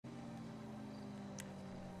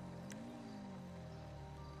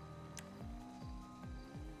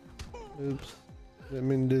Oops. Didn't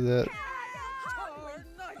mean to do that.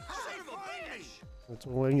 That's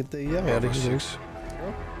one way to get the out of here.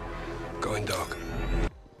 Oh. Going dark.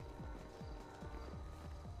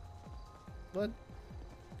 What?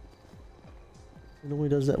 It only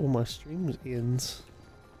does that when my stream ends.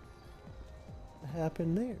 What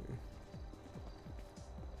happened there?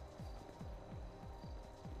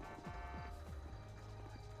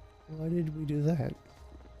 Why did we do that?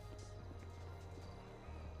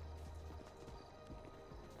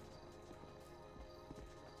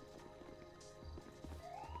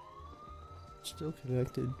 Still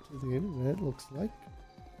connected to the internet, looks like.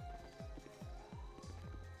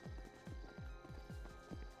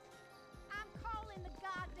 I'm calling the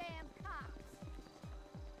goddamn cops.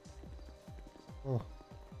 Oh,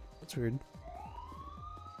 that's weird.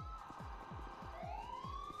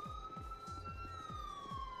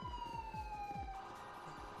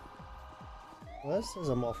 Well, that says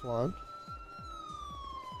I'm offline.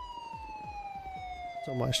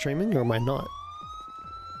 So am I streaming or am I not?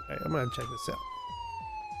 Alright, I'm gonna check this out.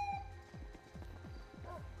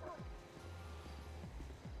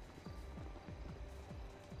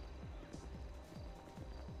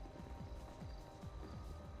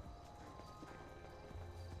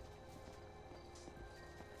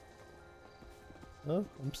 Oh,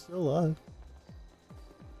 I'm still alive.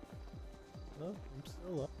 Oh, I'm still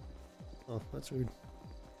alive. Oh, that's weird.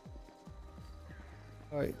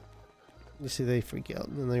 Alright. You see they freak out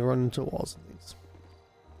and then they run into walls and things.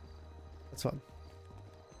 That's fine.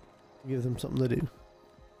 Give them something to do.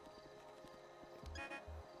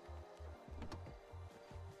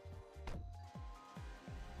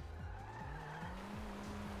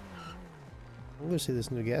 I'm gonna see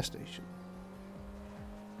this new gas station.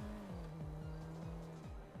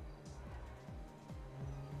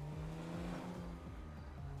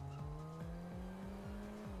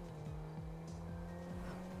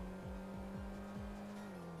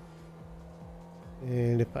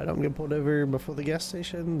 And if I don't get pulled over before the gas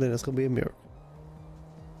station, then it's gonna be a miracle.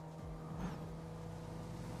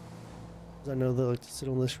 'Cause I know they like to sit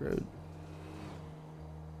on this road.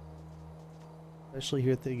 Especially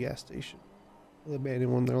here at the gas station. The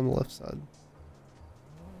abandoned one there on the left side.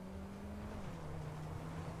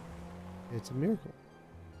 It's a miracle.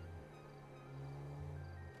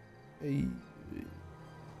 Hey.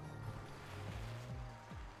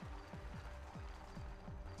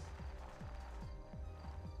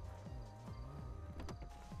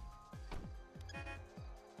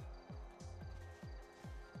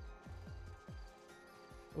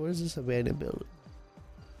 What is this abandoned building?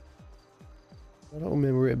 I don't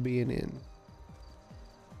remember it being in.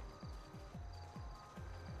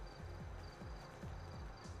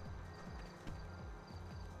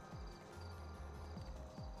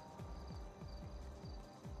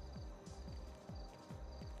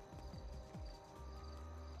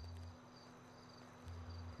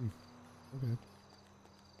 Okay.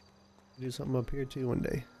 Do something up here too one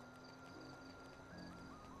day.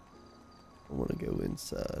 I want to go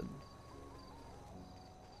inside.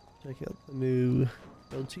 Check out the new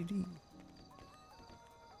LTD.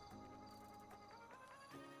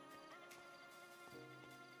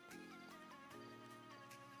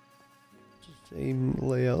 Same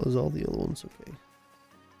layout as all the other ones, okay.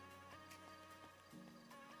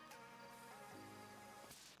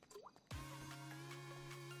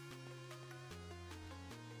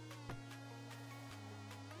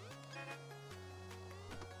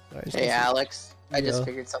 Nice. Hey Alex, I just Yeah.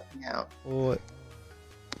 figured something out. What?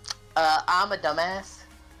 I'm a dumbass.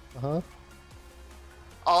 Uh-huh.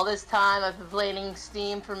 All this time I've been blaming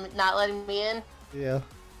Steam for not letting me in. Yeah.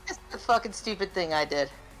 It's the fucking stupid thing I did.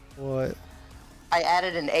 What? I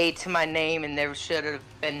added an A to my name and there should have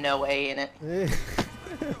been no A in it.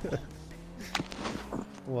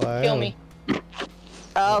 Wow. Kill me.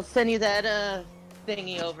 I'll send you that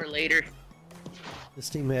thingy over later. The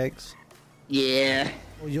Steam X. Yeah.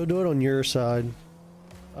 Well, you'll do it on your side.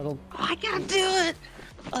 I don't. I gotta do it.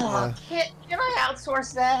 Oh, can I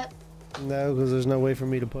outsource that? No, because there's no way for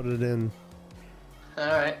me to put it in.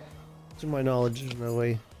 Alright. To my knowledge, there's no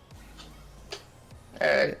way.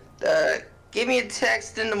 Alright. Give me a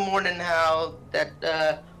text in the morning how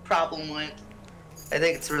that problem went. I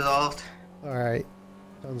think it's resolved. Alright.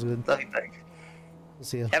 Sounds good. Love you, buddy. We'll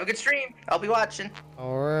see ya. Have a good stream. I'll be watching.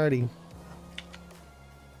 Alrighty.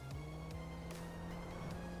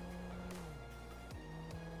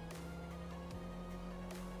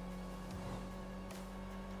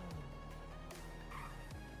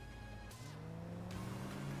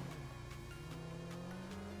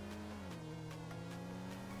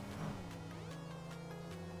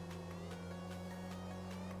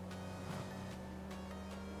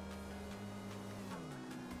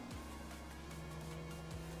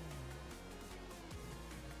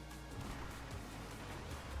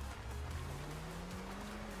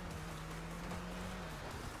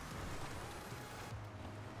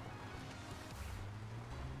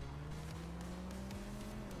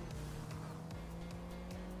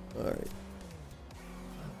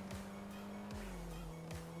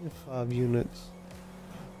 We have 5 units.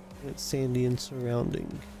 It's sandy and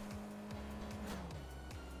surrounding.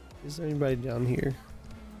 Is there anybody down here?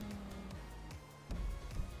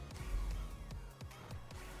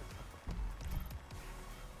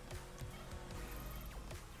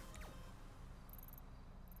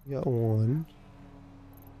 Got one.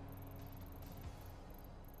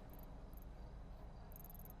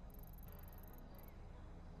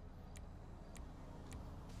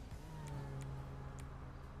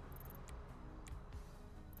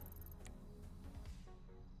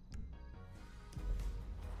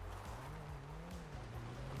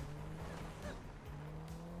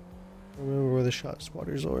 Remember where the shot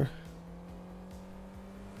spotters are.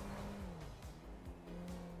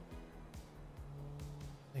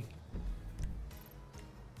 Thank you.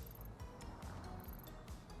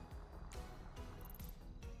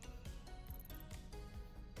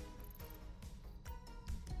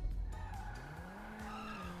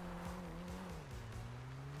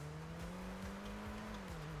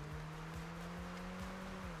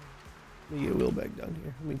 Let me get Will back down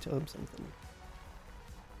here. Let me tell him something.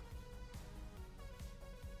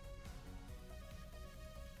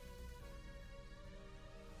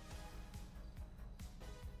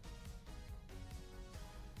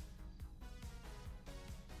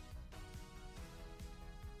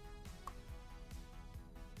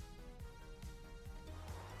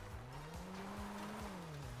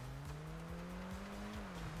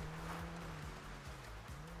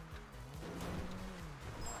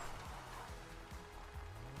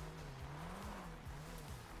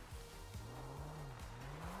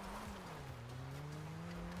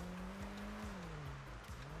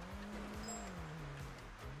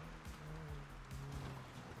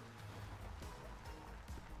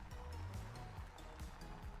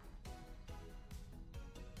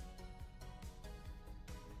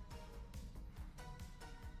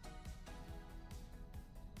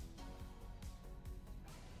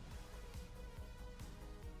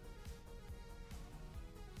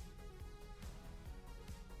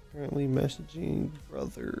 Currently messaging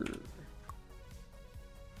brother.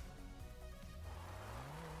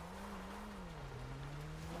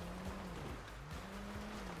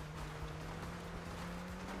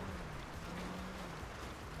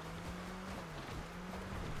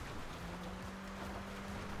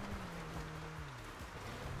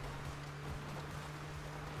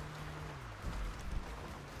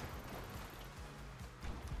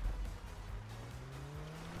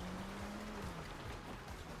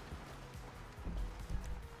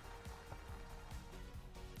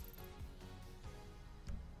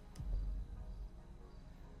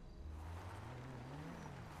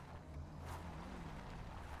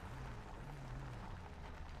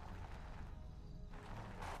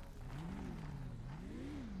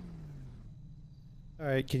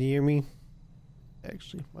 Alright, can you hear me?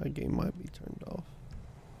 Actually, my game might be turned off.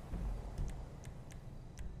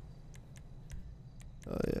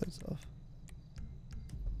 Oh yeah, it's off.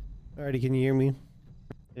 Alrighty, can you hear me?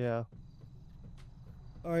 Yeah.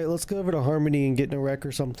 Alright, let's go over to Harmony and get in a wreck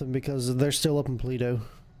or something because they're still up in Pluto.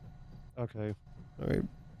 Okay. Alright.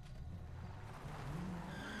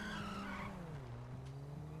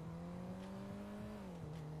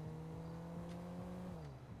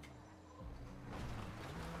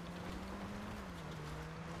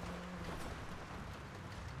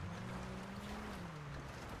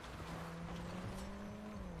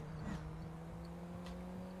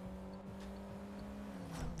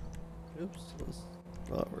 Oops, let's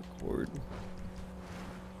not record.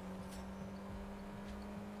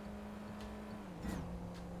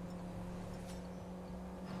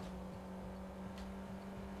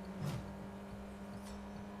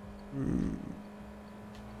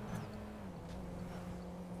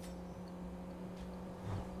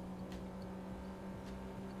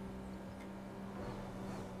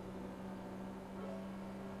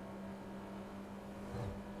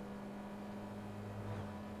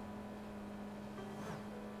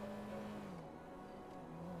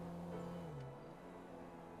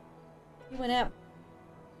 He went out.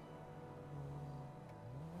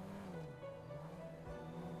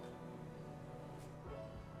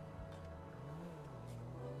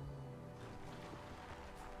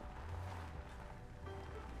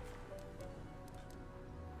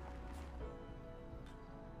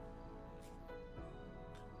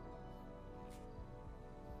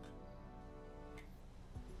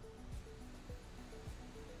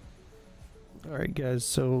 Alright guys,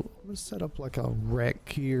 so let's set up like a wreck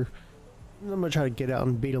here. And I'm gonna try to get out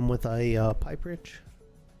and beat them with a pipe wrench.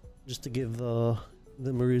 Just to give them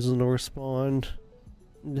a reason to respond.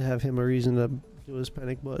 And to have him a reason to do his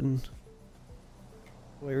panic button.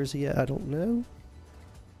 Where is he at? I don't know.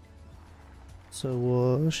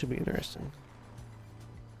 So, should be interesting.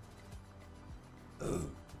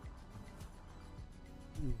 Excuse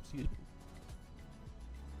me.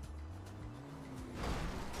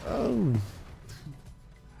 Oh.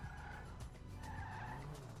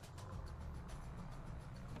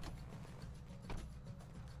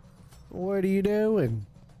 What are you doing?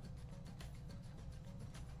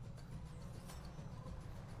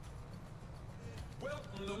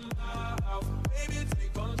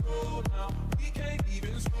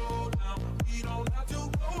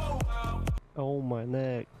 Oh my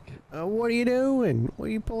neck. What are you doing? What are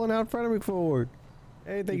you pulling out in front of me for?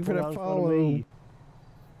 Hey, thank you for that follow.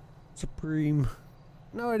 Supreme.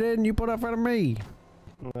 No, I didn't. You put out in front of me.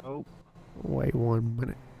 Nope. Wait 1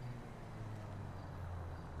 minute.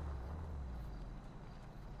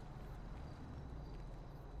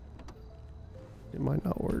 It might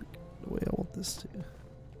not work the way I want this to.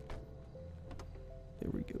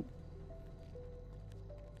 There we go.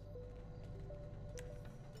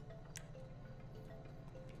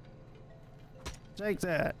 Take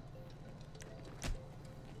that.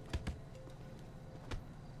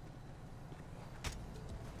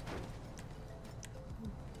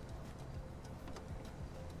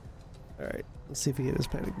 Alright, let's see if he hit his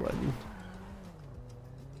panic button.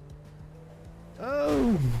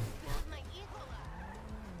 Oh!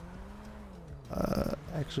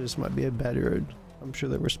 Actually, this might be a bad road. I'm sure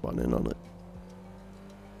they're responding on it.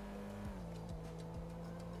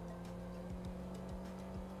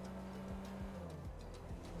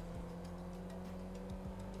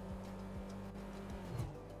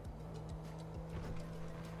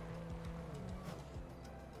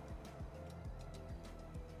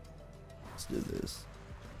 Let's do this.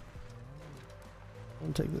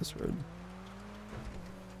 I'll take this road.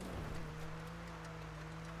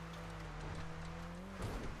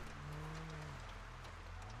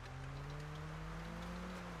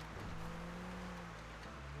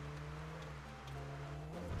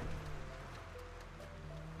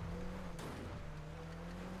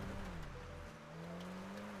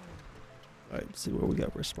 Alright, see where we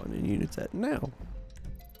got responding units at now.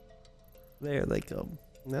 There they come.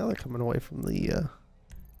 Now they're coming away from the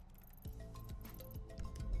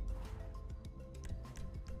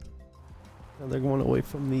now they're going away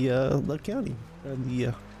from the county.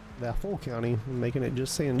 The full county and making it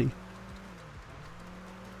just Sandy.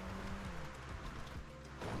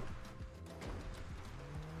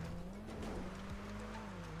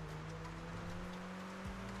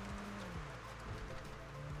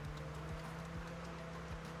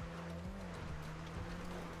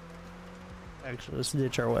 Actually, let's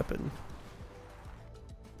ditch our weapon.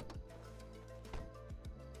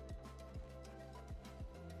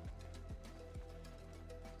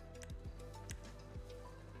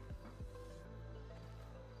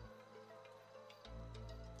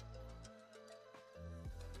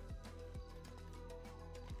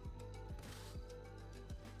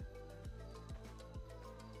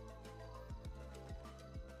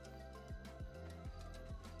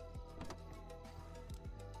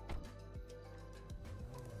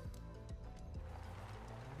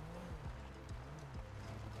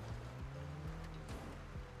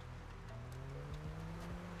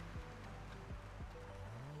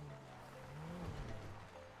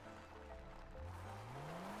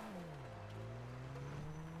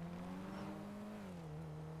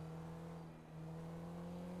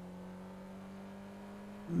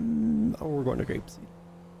 Oh, we're going to Grapeseed.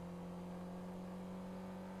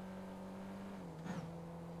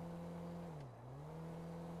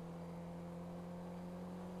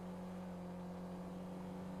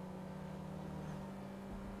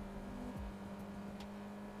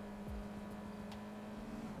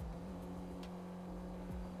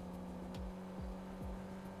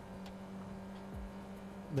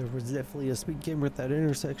 There was definitely a speed camera at that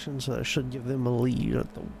intersection, so that should give them a lead.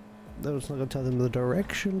 That was not going to tell them the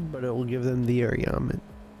direction, but it will give them the area I'm in.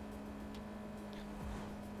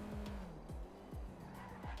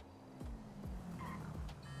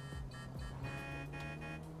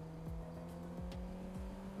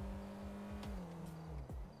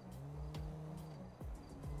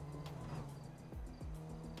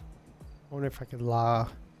 I wonder if I could lie.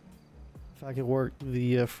 If I could work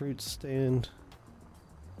the fruit stand.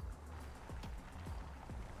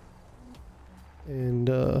 And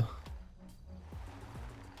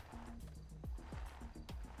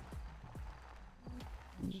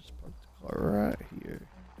just park the car right here.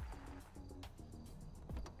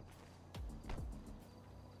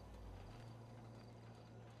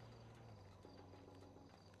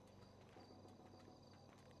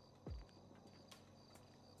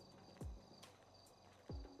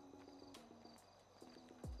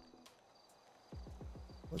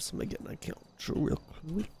 Let's make an account real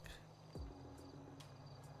quick.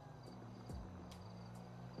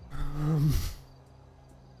 Alright,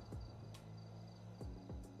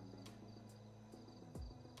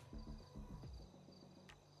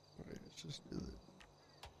 let's just do that.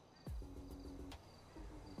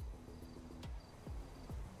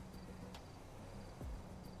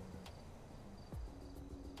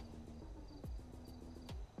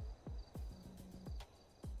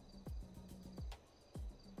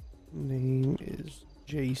 Name is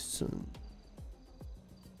Jason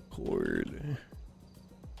Cord. I'm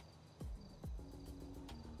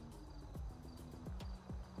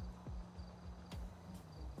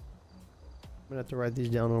gonna have to write these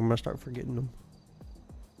down or I'm gonna start forgetting them.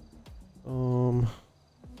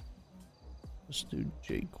 Let's do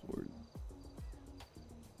J Cord.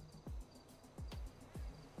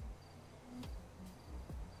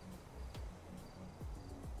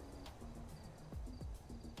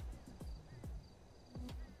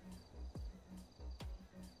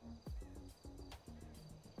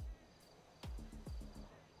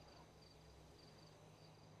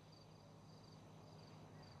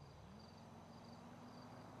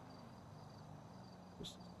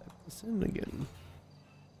 Just type this in again.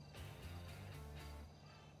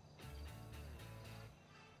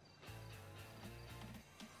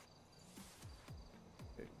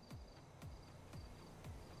 Okay.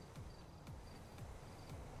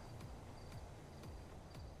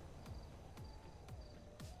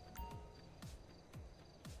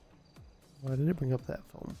 Why did it bring up that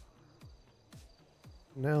phone?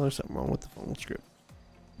 Now there's something wrong with the phone script.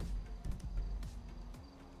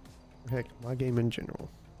 Heck, my game in general.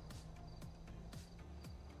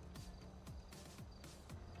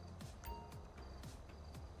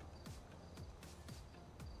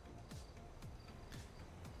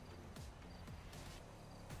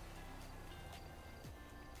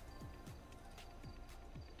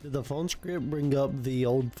 Did the phone script bring up the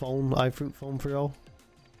old phone, iFruit phone for y'all?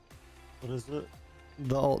 What is it?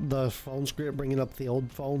 The phone script bringing up the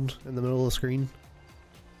old phone in the middle of the screen?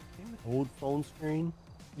 Old phone screen?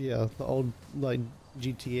 Yeah, the old, like,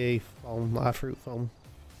 GTA phone, iFruit phone.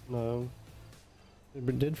 No.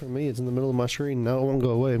 It did for me. It's in the middle of my screen. Now it won't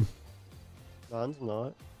go away. Mine's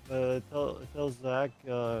not. It tells Zach,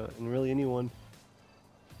 and really anyone,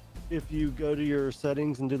 if you go to your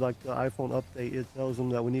settings and do like the iPhone update, it tells them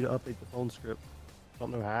that we need to update the phone script.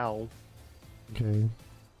 Don't know how. Okay.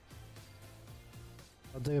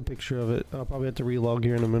 I'll take a picture of it. I'll probably have to relog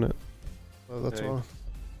here in a minute. So that's Okay. all.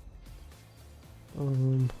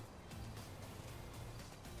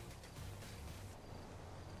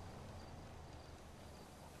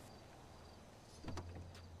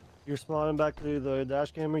 You're spawning back to the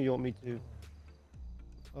dash cam, or you want me to?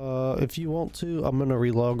 If you want to, I'm gonna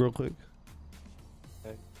relog real quick.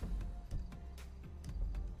 Okay.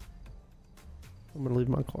 I'm gonna leave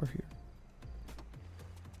my car here.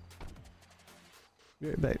 Be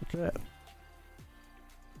right back to that.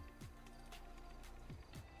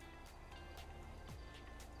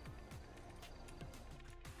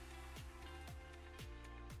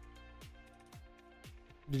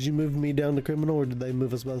 Did you move me down to criminal, or did they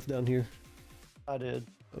move us both down here? I did.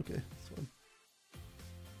 Okay, that's fine.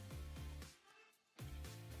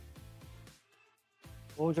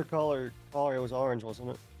 What was your color? Color, it was orange,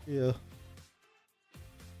 wasn't it? Yeah.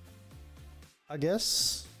 I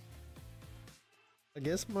guess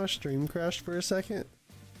my stream crashed for a second.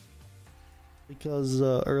 Because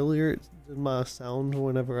earlier it did my sound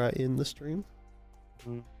whenever I end the stream.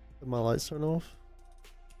 Mm-hmm. And my lights turn off.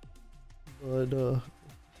 But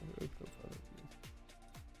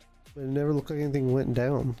it never looked like anything went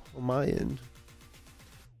down on my end.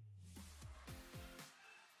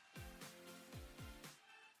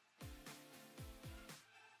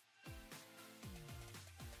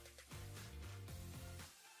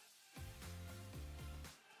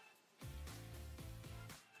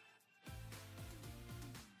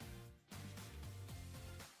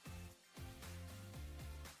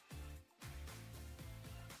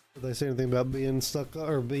 Did they say anything about being stuck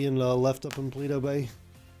or being left up in Paleto Bay?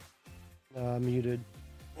 Muted.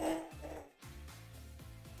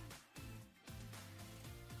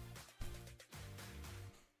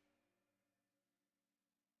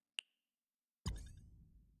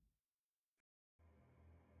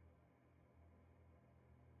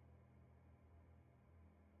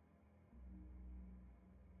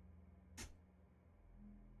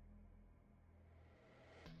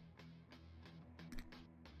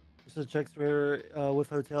 So checks for with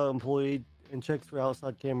hotel employee and checks for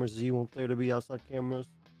outside cameras. Do you want there to be outside cameras?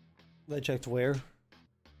 They checked where?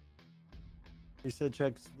 He said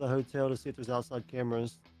checks the hotel to see if there's outside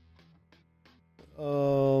cameras.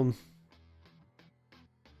 I'm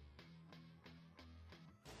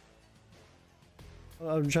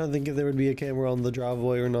trying to think if there would be a camera on the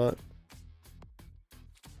driveway or not.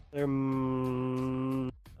 There,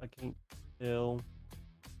 I can't tell.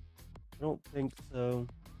 I don't think so.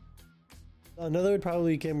 I know there would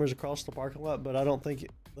probably be cameras across the parking lot, but I don't think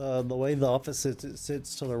the way the office sits, it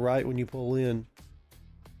sits to the right when you pull in.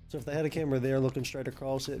 So if they had a camera there looking straight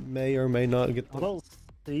across, it may or may not get the... I don't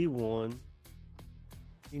see one.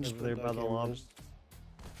 You can just over there put by the lobby.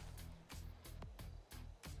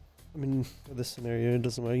 I mean, for this scenario, it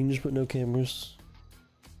doesn't matter. You can just put no cameras.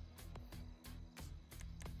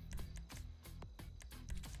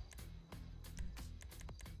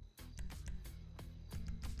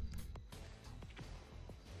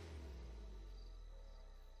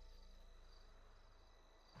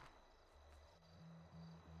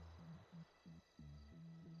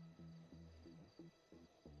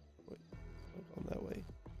 Wait, on that way.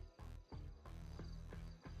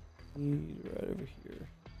 Right over here.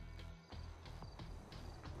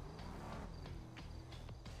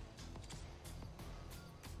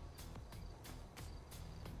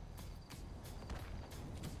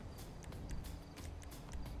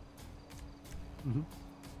 Mm-hmm.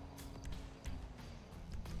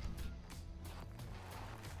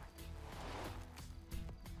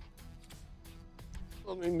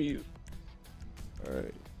 Let me mute. All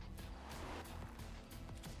right.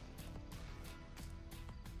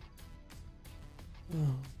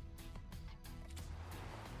 Oh.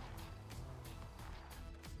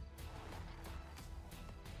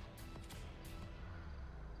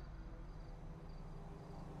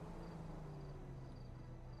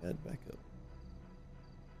 Add back up.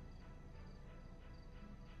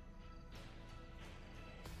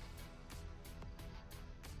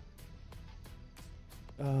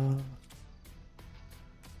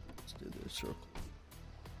 Let's do this circle.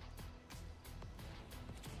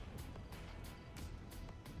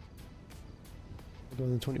 We'll go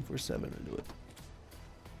in the 24/7 and do it.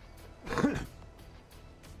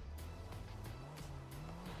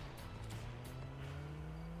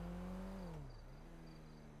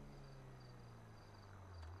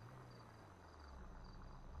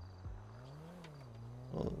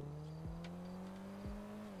 Oh.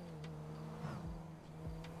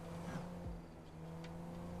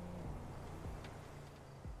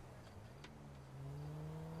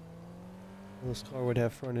 This car would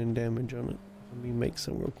have front end damage on it. Let me make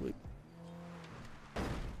some real quick.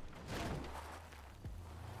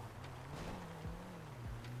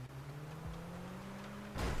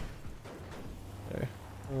 There.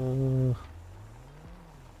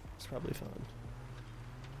 It's probably fine.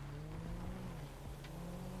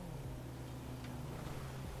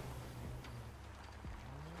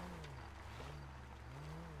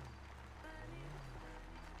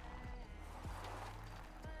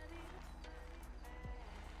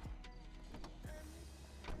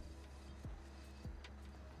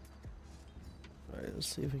 Alright, let's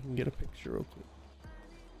see if we can get a picture real quick.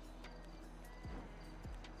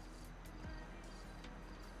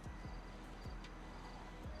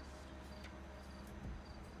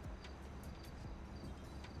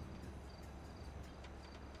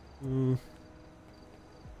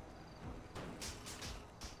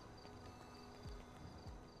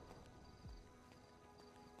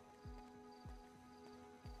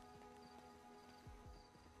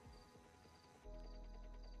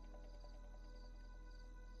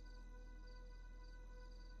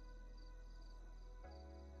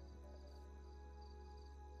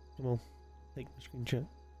 Come on, take the screenshot.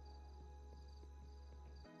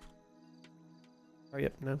 Hurry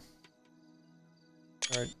up now.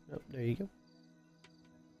 Alright, oh, there you go.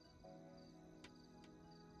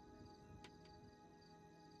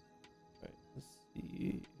 Alright, let's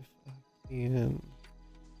see if I can.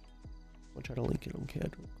 I'll try to link it on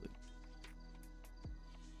CAD real quick.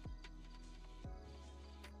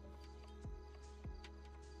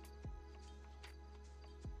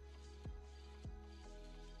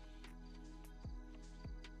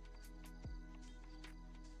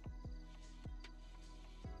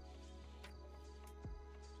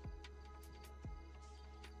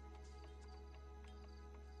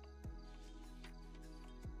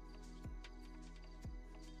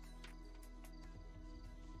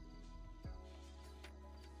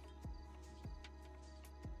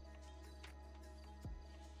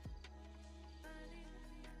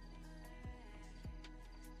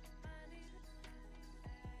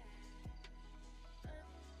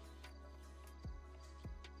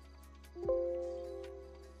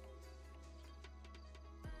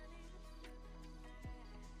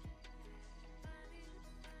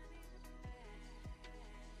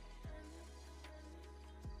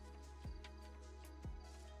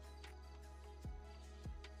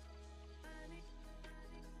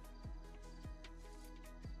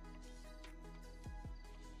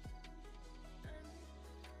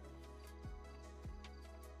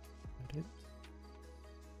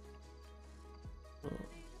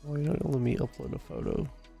 Why are you not gonna let me upload a photo?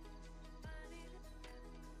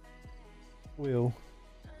 Will.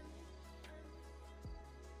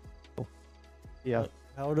 Yeah.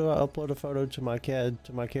 How do I upload a photo to my CAD,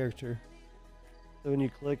 to my character? So when you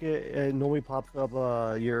click it, it normally pops up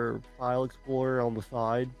your file explorer on the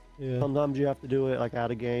side. Yeah. Sometimes you have to do it like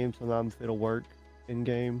out of game. Sometimes it'll work in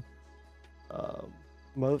game.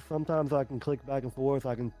 Sometimes I can click back and forth.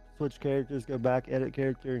 I can switch characters, go back, edit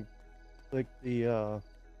character, and click the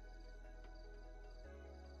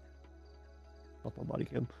off my body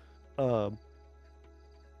cam.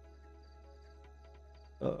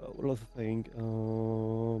 What else I think?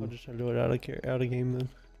 I'll just try to do it out of game then.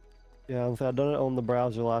 Yeah, I've done it on the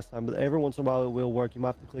browser last time, but every once in a while it will work. You might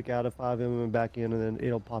have to click out of FiveM and back in, and then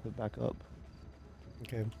it'll pop it back up.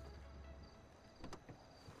 Okay.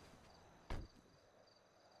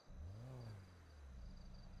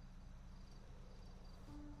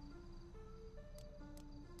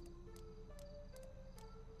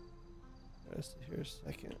 Let's see here a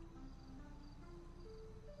second.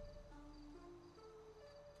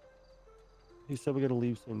 He said we gotta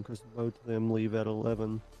leave soon because both of them leave at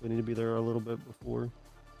 11. We need to be there a little bit before.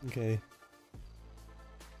 Okay.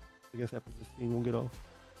 I guess after this scene we'll get off.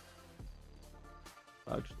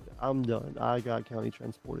 Actually, I'm done. I got county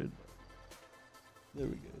transported. There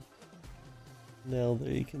we go. Now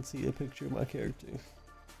there you can see a picture of my character.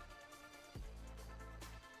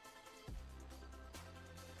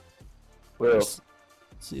 Well, Let's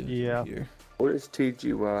see if Yeah. it's here. what is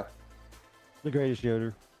TGY? The greatest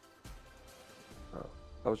Yoder.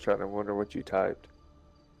 I was trying to wonder what you typed.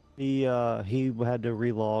 He had to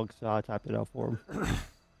relog, so I typed it out for him.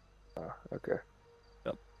 Okay.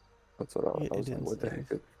 Yep. That's what It I was like, didn't what the save.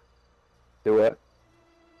 heck? Do what?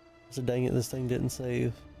 So dang it, this thing didn't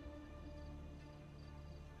save.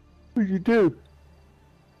 What you do?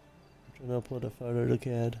 I'm trying to upload a photo to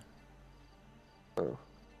CAD. Oh.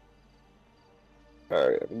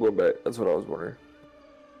 Alright, I'm going back. That's what I was wondering.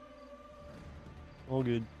 All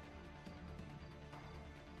good.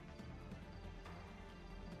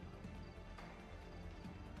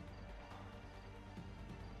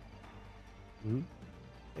 Mm-hmm.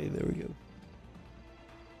 Hey, there we go.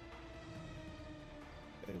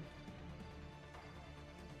 Okay.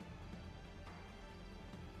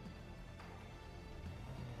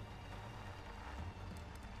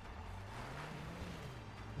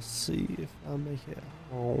 Let's see if I make it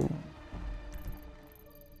home.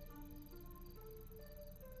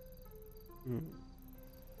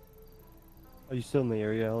 Are you still in the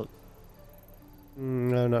area, Alex?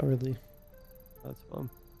 No, not really. That's fine.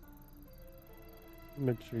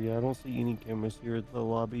 Make sure, yeah, I don't see any cameras here at the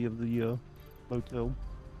lobby of the motel.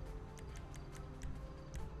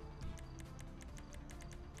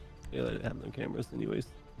 Yeah, they didn't have no cameras anyways.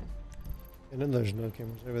 And then there's no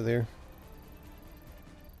cameras over there.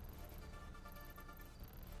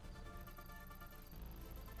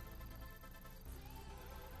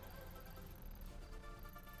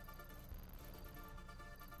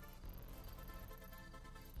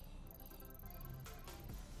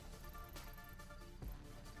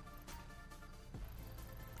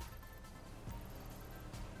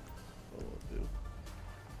 What will it do?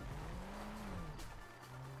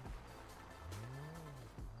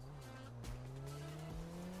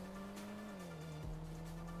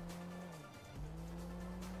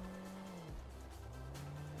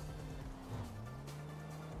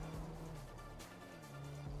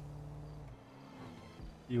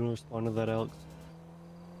 Do you want to respond to that, Alex?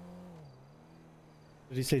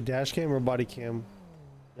 Did he say dash cam or body cam?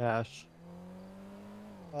 Dash.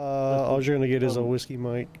 All you're gonna get is a whiskey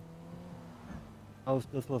mic. That's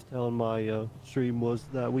what I was telling my stream was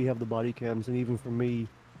that we have the body cams, and even for me,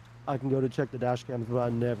 I can go to check the dash cams, but I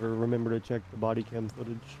never remember to check the body cam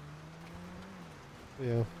footage.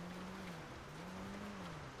 Yeah.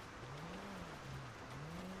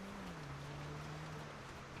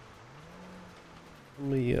 Let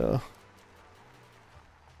me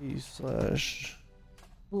E/OC.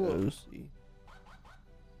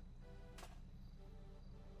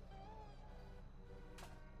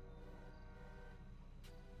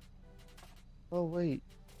 Oh wait.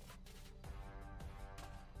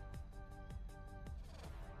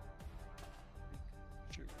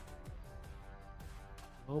 Sure.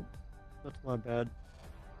 Oh, that's my bad.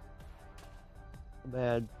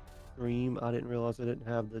 Bad stream. I didn't realize I didn't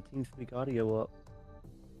have the TeamSpeak audio up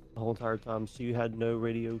the whole entire time, so you had no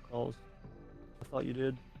radio calls. I thought you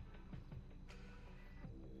did.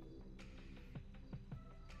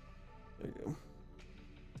 There you go.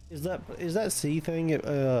 Is that C thing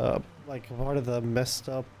like part of the messed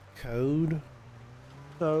up code?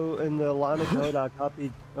 So in the line of code I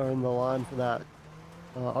copied, or in the line for that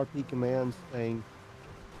RP commands thing,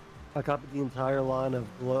 I copied the entire line of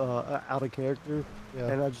out of character, Yeah.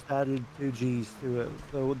 and I just added 2 G's to it.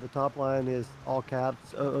 So the top line is all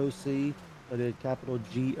caps OOC, I did capital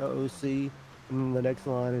G OOC, and then the next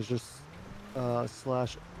line is just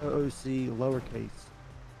slash OOC lowercase.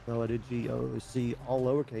 So I did G OOC all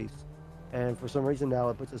lowercase, and for some reason now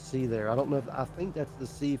it puts a C there. I don't know if I think that's the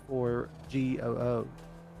C for GOO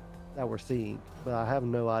that we're seeing, but I have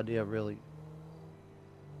no idea really.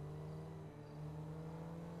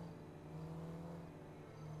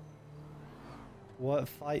 What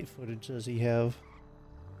fight footage does he have?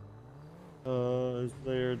 Is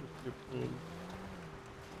there description?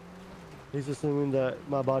 He's assuming that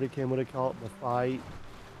my body cam would have caught the fight.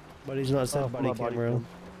 But he's not said for body my camera. cam.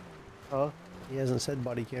 Huh? He hasn't said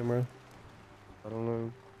body camera. I don't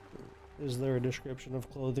know. Is there a description of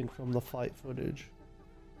clothing from the fight footage?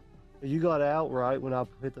 You got out right when I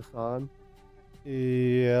hit the sign.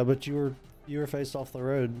 Yeah, but you were faced off the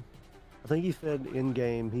road. I think he said in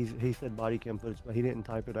game. He said body cam footage, but he didn't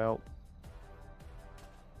type it out.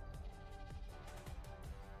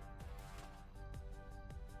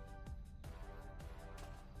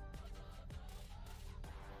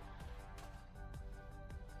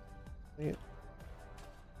 Yeah.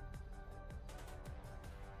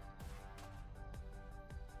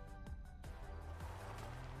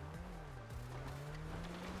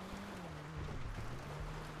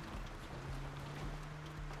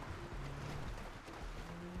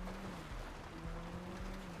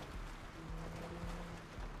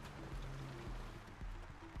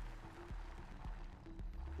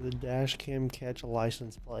 Did the dash cam catch a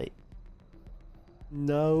license plate?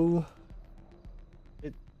 No.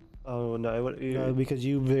 Oh no! No, because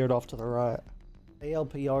you veered off to the right.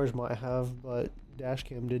 ALPRs might have, but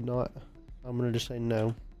dashcam did not. I'm gonna just say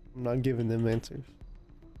no. I'm not giving them answers.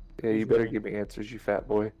 Yeah, you better give me answers, you fat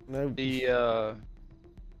boy. No. The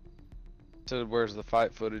so where's the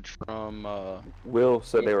fight footage from? Will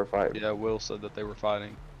said they were fighting. Yeah, Will said that they were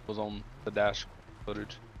fighting. Was on the dash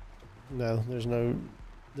footage. No, there's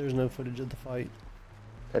no footage of the fight.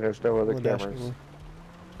 And there's no other on the dash cameras. camera.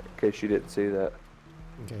 In case you didn't see that.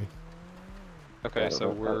 Okay. Okay, I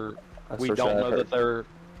so don't know. we don't know that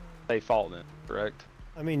they fought then, correct?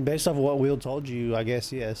 I mean, based off what Will told you, I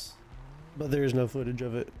guess yes. But there is no footage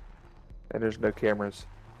of it. And there's no cameras.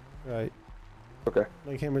 Right. Okay.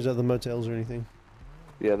 No cameras at the motels or anything.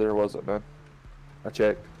 Yeah, there wasn't none. I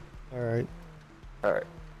checked. Alright. Alright.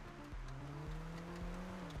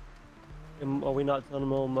 And are we not telling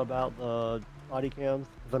them about the body cams?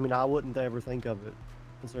 'Cause, I mean, I wouldn't ever think of it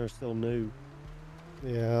since they're still new.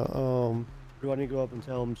 Yeah, Do I need to go up and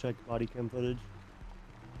tell them check the body cam footage?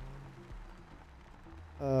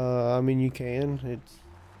 I mean, you can. I'll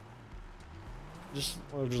just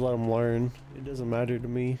let them learn. It doesn't matter to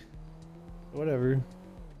me. Whatever.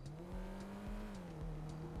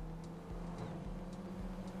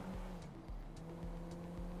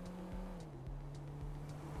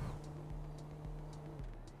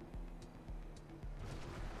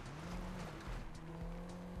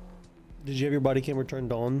 Did you have your body camera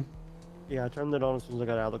turned on? Yeah, I turned it on as soon as I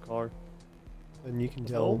got out of the car. And you can Oh,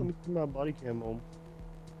 tell. let me turn my body cam on.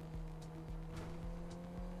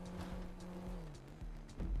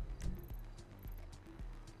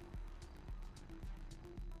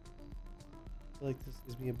 I feel like this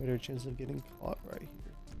gives me a better chance of getting caught right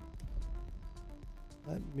here.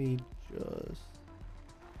 Let me just...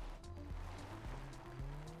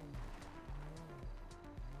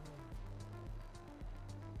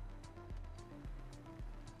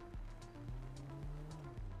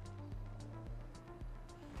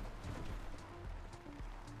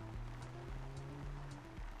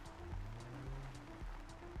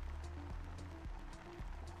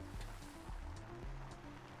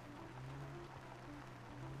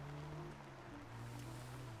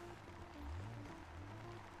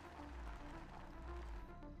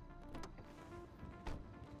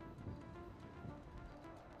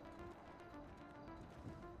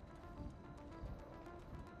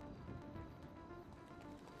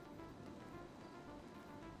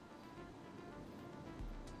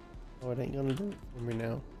 Oh, it ain't gonna do it for me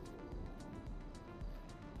now.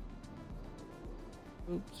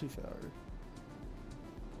 Oops, too far. I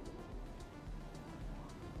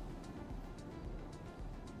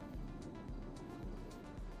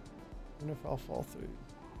wonder if I'll fall through.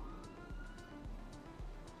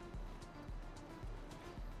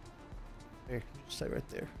 There, just stay right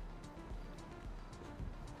there.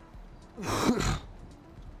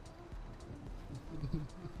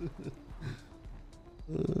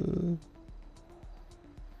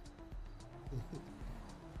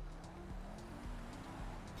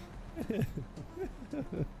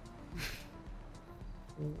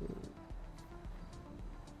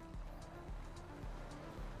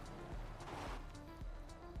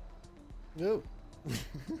 Nope.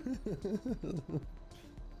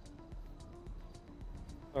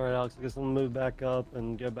 Alright, Alex, I guess I'm gonna move back up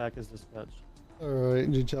and go back as dispatch. Alright,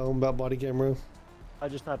 did you tell him about body camera? I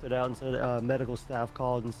just typed it out and said medical staff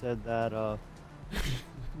called and said that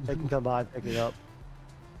they can come by and pick it up.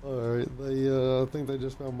 Alright, they I think they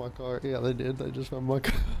just found my car. Yeah, they did. They just found my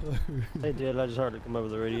car. They did, I just heard it come over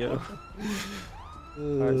the radio.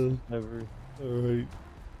 Alright, over. Alright.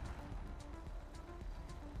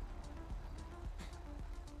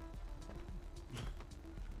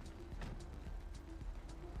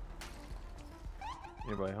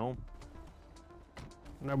 Anybody home?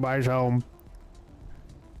 Nobody's home.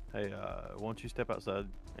 Hey, why don't you step outside,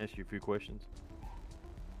 ask you a few questions?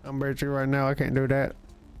 I'm busy right now. I can't do that.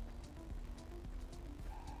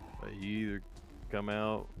 You either come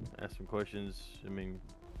out, ask some questions. I mean,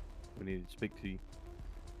 we need to speak to you.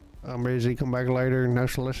 I'm busy. Come back later. No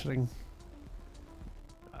soliciting.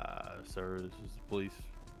 Sir, this is the police.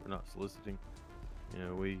 We're not soliciting. You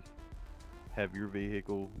know, we have your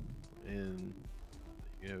vehicle in,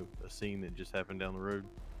 you know, a scene that just happened down the road.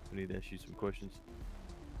 We need to ask you some questions.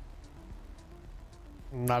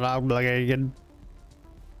 Not obligated.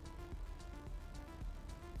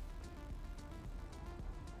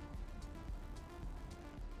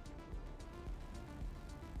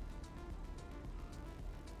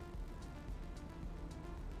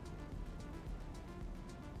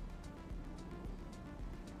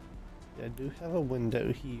 I do have a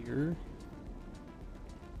window here.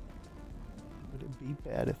 Would it be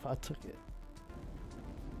bad if I took it?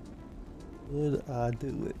 Would I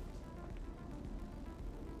do it?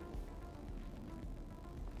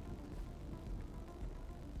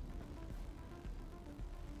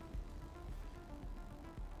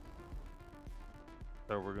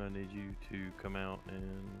 So we're gonna need you to come out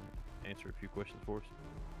and answer a few questions for us.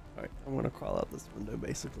 Alright, I'm gonna crawl out this window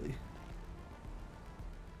basically.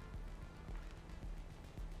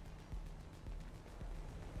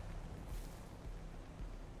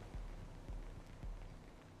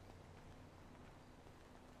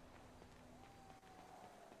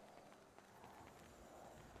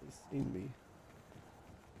 They seen me.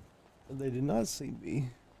 But they did not see me.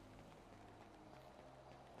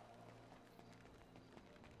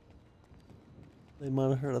 They might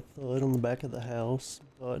have heard a thud on the back of the house,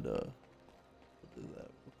 but I'll do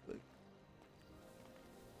that real quick.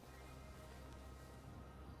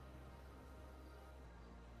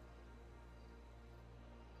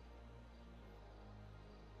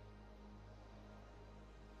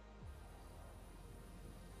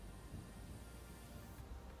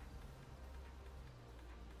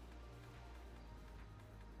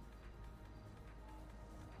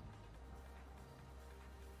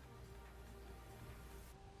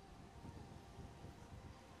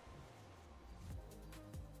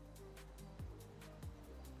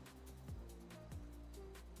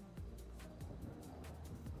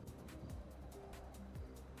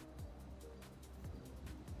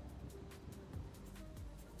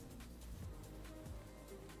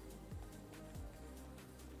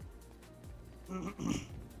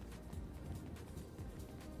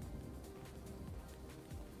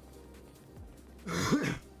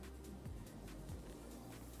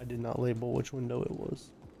 I did not label which window it was.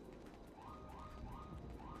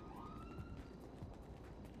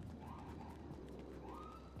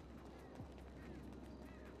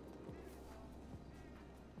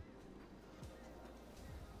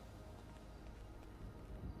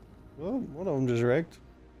 Well, one of them just wrecked.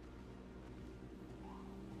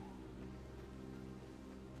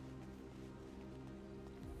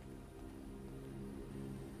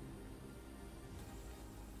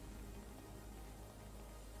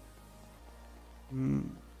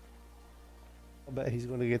 I bet he's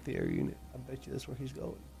going to get the air unit. I bet you that's where he's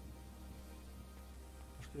going.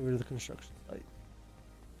 Let's go over to the construction site.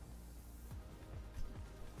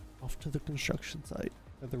 Off to the construction site.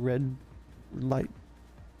 At the red light.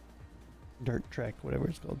 Dirt track, whatever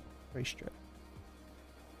it's called. Racetrack.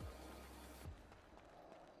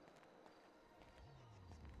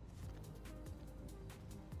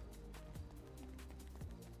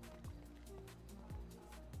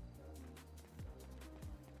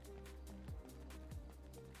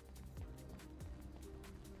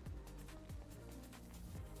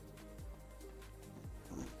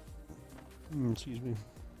 Excuse me.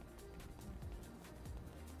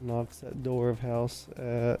 Knocks at door of house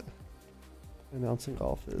at announcing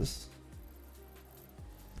office.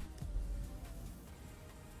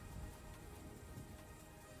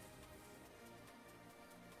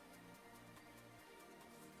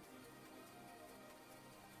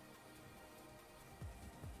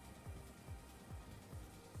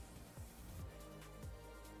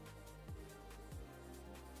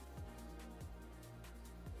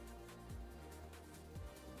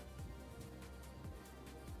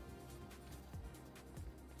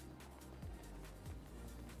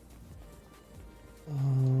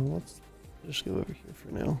 just go over here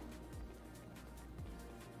for now.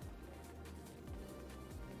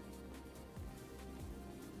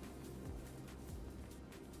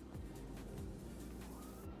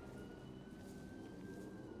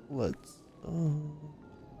 Let's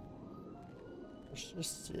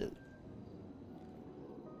just sit.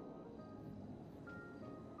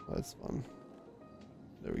 That's fun.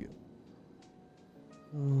 There we go.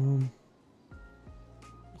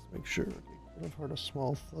 Let's make sure. I've heard a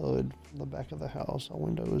small thud from the back of the house. Our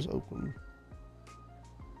window is open.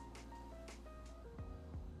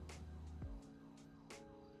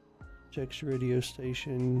 Checks radio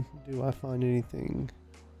station. Do I find anything?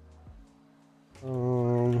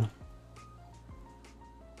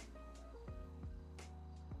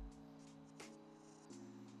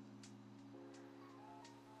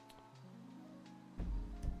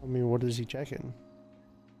 I mean, what is he checking?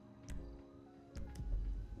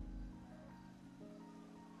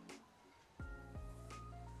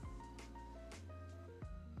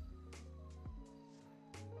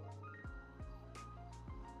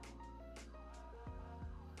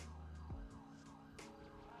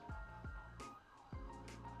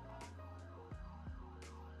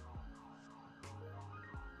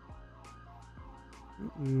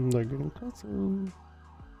 They're getting closer.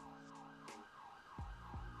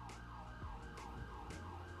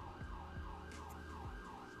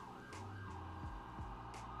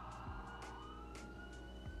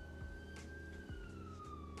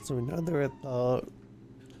 So we know they're at the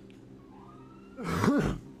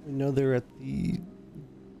we know they're at the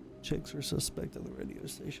checks are suspect at the radio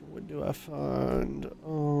station. What do I find?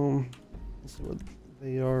 Let's see what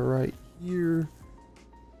they are right here.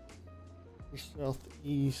 The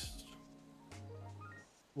southeast.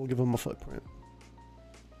 We'll give them a footprint.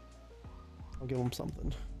 I'll give them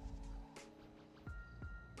something.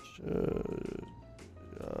 Should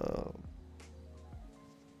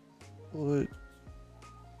put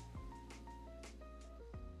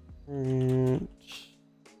print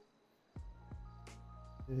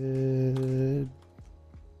heading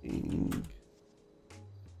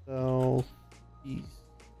southeast.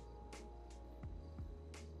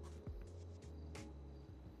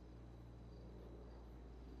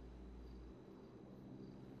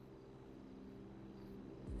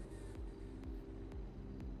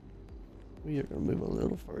 We are going to move a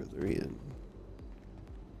little further in.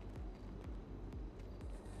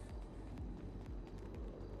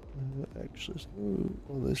 Actually,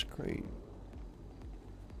 on this crane.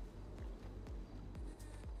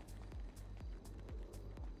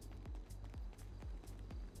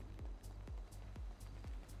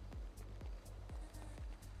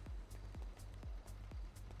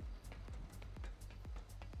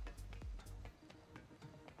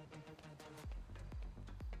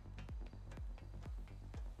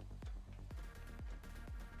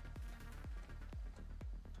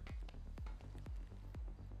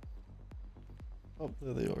 Oh,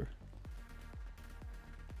 there they are.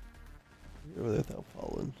 Over there without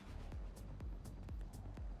falling.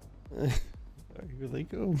 Alright, here they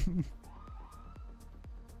go.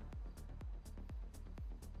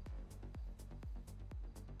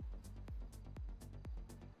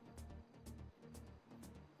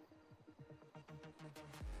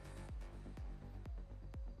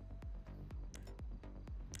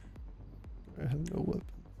 I have no weapon.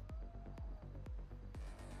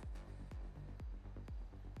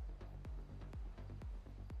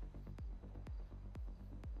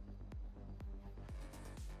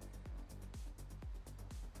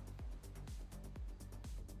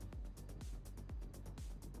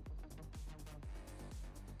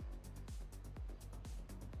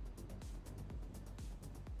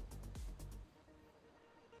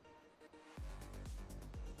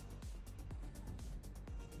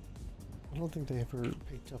 I don't think they ever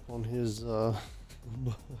picked up on his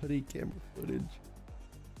body camera footage.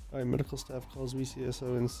 Alright, medical staff calls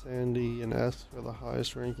VCSO in Sandy and asks for the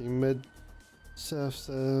highest ranking. Med staff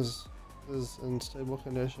says is in stable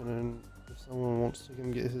condition, and if someone wants to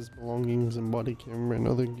come get his belongings and body camera and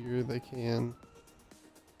other gear, they can.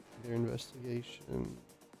 Their investigation.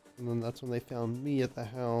 And then that's when they found me at the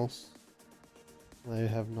house. They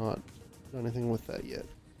have not done anything with that yet.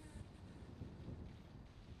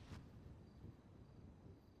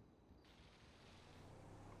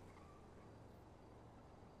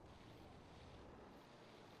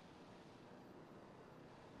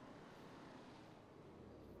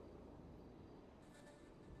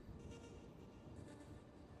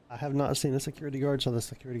 I have not seen a security guard, so the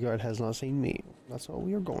security guard has not seen me. That's what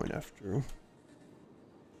we are going after.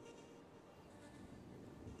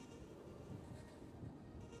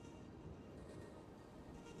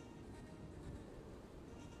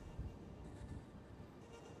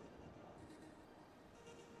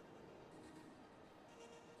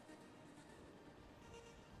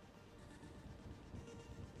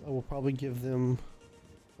 We'll probably give them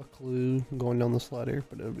a clue going down the slider,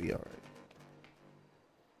 but it'll be alright.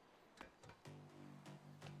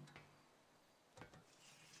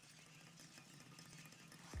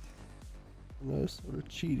 No sort of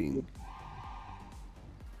cheating.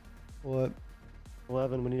 What?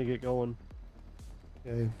 11, we need to get going.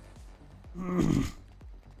 Okay.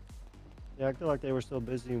 They acted like they were still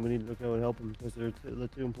busy and we need to go and help them because the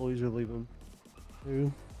two employees are leaving.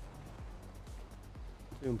 Who?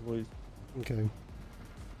 2 employees. Okay.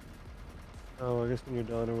 Oh, I guess when you're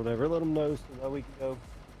done or whatever, let them know so that we can go.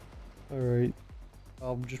 Alright.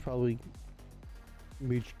 I'll just probably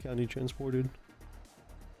be county transported.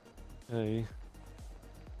 Hey.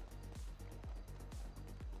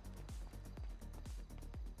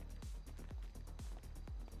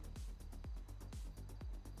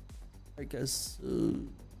 I guess,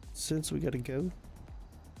 since we gotta go,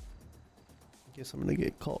 I guess I'm gonna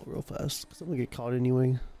get caught real fast, because I'm gonna get caught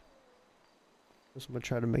anyway. So I'm gonna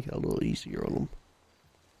try to make it a little easier on them.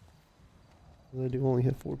 I do only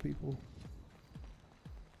have 4 people.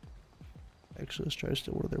 Actually, let's try to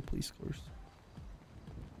steal one of their police cars.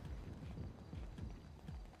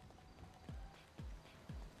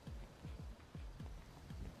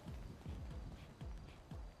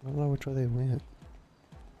 I don't know which way they went.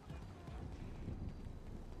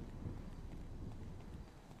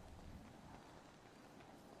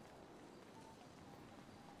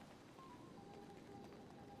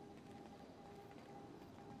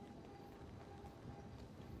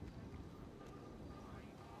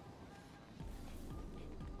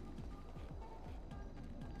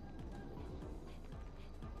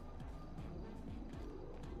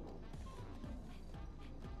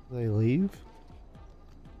 They leave?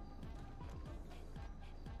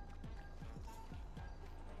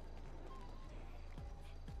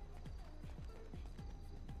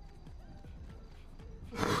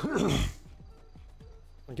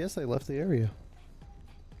 I guess they left the area.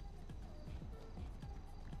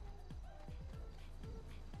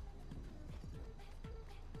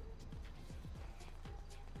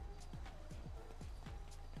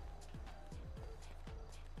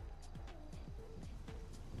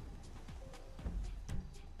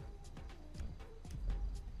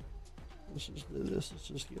 Let's just do this. Let's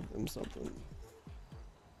just give them something.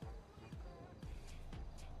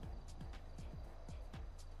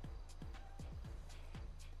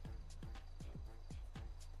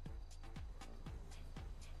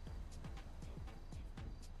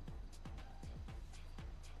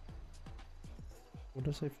 What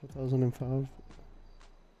did I say? 4005?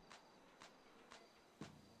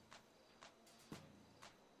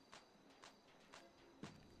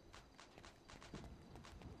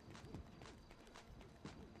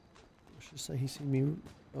 Let's just say he seen me.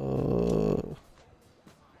 I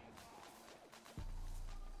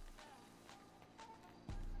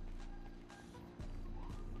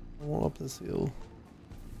want up this hill.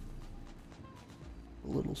 A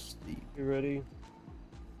little steep. You ready?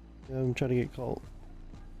 Yeah, I'm trying to get caught.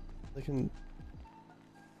 They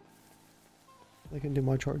can do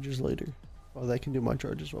my charges later. Oh, they can do my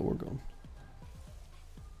charges while we're gone.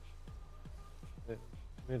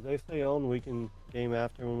 If they stay on, we can game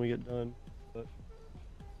after when we get done. But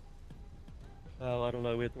I don't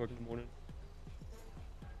know. We have to work in the morning.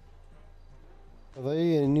 Are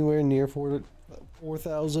they anywhere near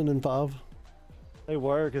 4005? They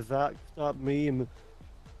were, because that stopped me and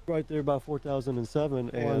right there by 4007.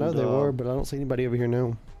 Well, I know they were, but I don't see anybody over here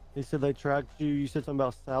now. They said they tracked you. You said something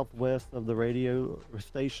about southwest of the radio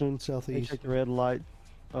station. They Southeast. checked the red light,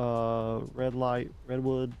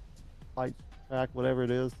 redwood light track, whatever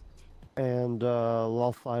it is, and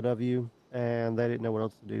lost sight of you. And they didn't know what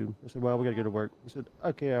else to do. They said, "Well, we gotta go to work." I said,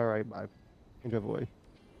 "Okay, all right, bye," and drove away.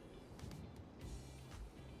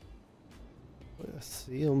 I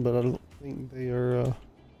see them, but I don't think they are.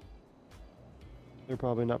 They're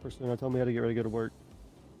probably not pursuing. I told me I had to get ready to go to work.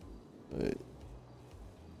 Right.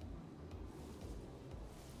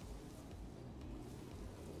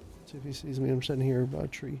 See if he sees me. I'm sitting here by a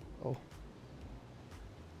tree. Oh.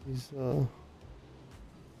 He's,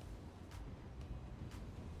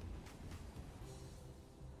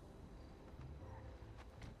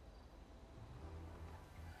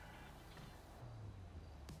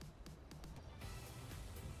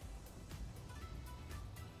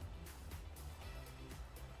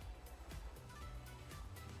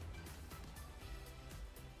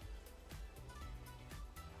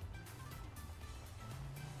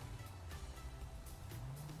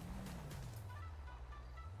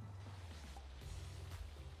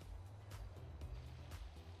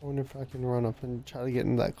 I wonder if I can run up and try to get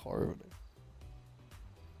in that car over there.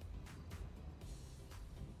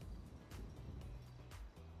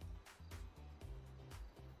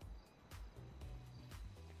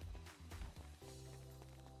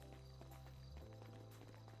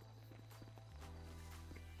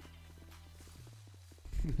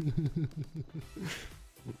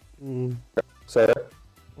 Mm, So,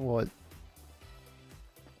 what?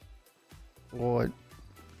 What?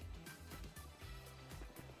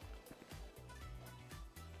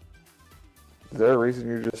 is there a reason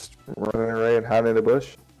you're just running away and hiding in the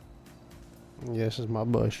bush? Yes, it's my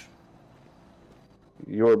bush.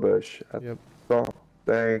 Your bush. I Yep. don't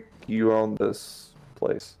think you own this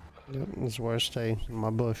place. Yep, that's where I stay, in my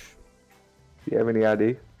bush. Do you have any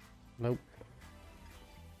ID? Nope.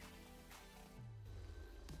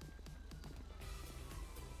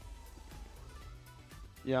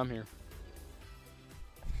 Yeah, I'm here.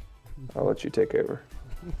 I'll let you take over.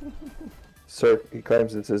 Sir, he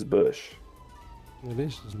claims it's his bush. It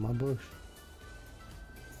is, it's my bush.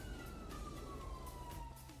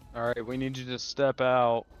 Alright, we need you to step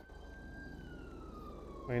out.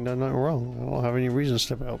 I ain't done nothing wrong. I don't have any reason to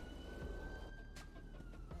step out.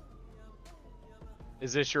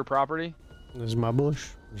 Is this your property? This is my bush.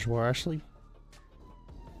 This is where I sleep.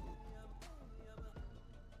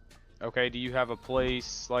 Okay, do you have a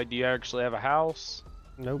place, like, do you actually have a house?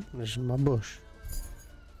 Nope, this is my bush.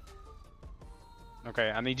 Okay,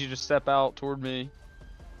 I need you to step out toward me.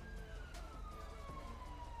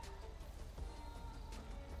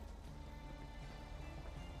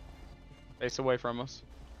 Face away from us.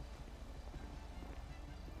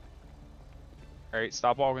 Alright,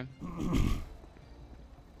 stop walking.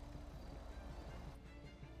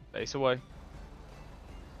 Face away.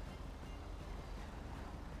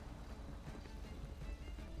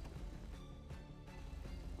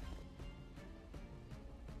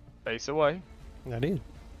 Face away. I did.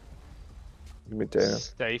 Give me 10.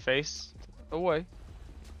 Stay face away.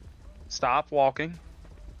 Stop walking.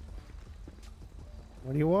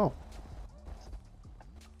 What do you want?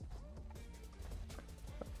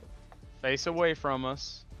 Face away from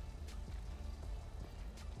us.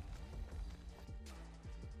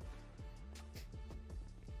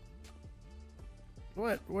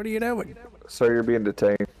 What? What are you doing? Sir, you're being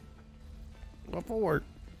detained. What for?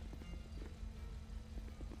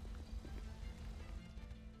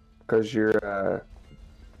 Because you're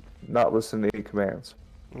not listening to any commands.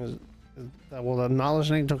 Well, the not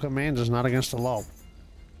listening to commands is not against the law.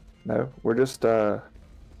 No, we're just trying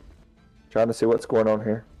to see what's going on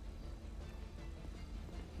here.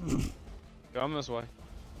 Come this way.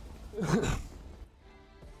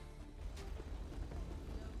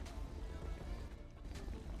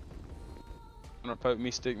 Wanna poke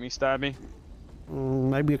me, stick me, stab me?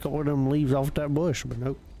 Maybe a couple of them leaves off that bush, but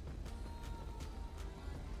nope.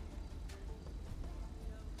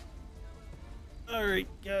 Alright,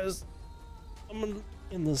 guys. I'm gonna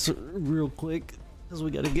end this real quick because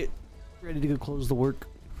we gotta get ready to go close the work.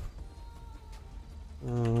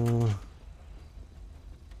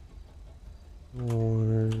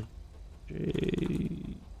 Or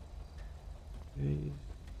J.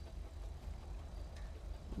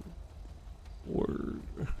 Word.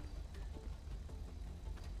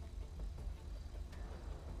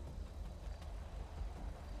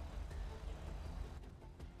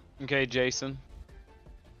 Okay, Jason.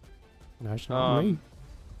 That's not me.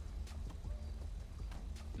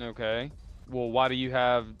 Okay. Well, why do you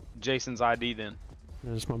have Jason's ID then?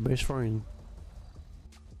 That's my best friend.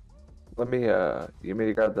 Let me, you mean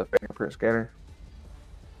to grab the fingerprint scanner?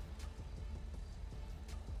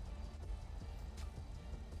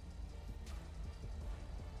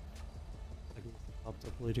 I can pop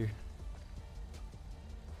up later.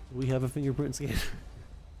 We have a fingerprint scanner.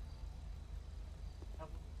 I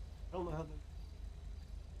don't know how to.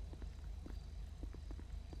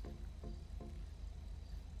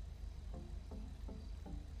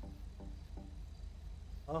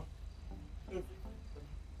 Oh.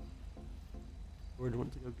 Word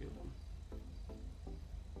went to go get one.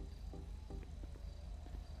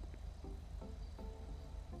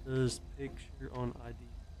 Does picture on ID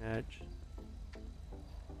match?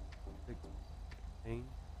 Pain?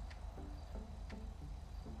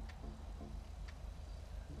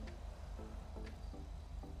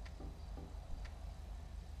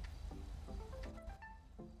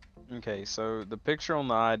 Okay, so the picture on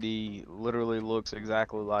the ID literally looks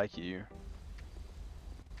exactly like you.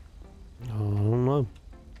 I don't know.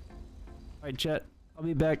 Alright, chat. I'll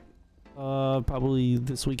be back probably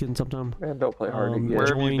this weekend sometime. Man, don't play hard to get. Where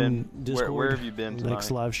have you Join been? Discord, Where have you been tonight?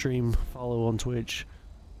 next live stream, follow on Twitch.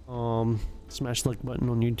 Smash the like button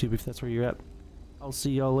on YouTube if that's where you're at. I'll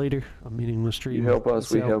see y'all later. I'm meeting the stream. You help us,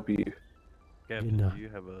 Peace we out. help you. Captain, enough. do you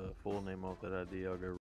have a full name off that ID? I'll go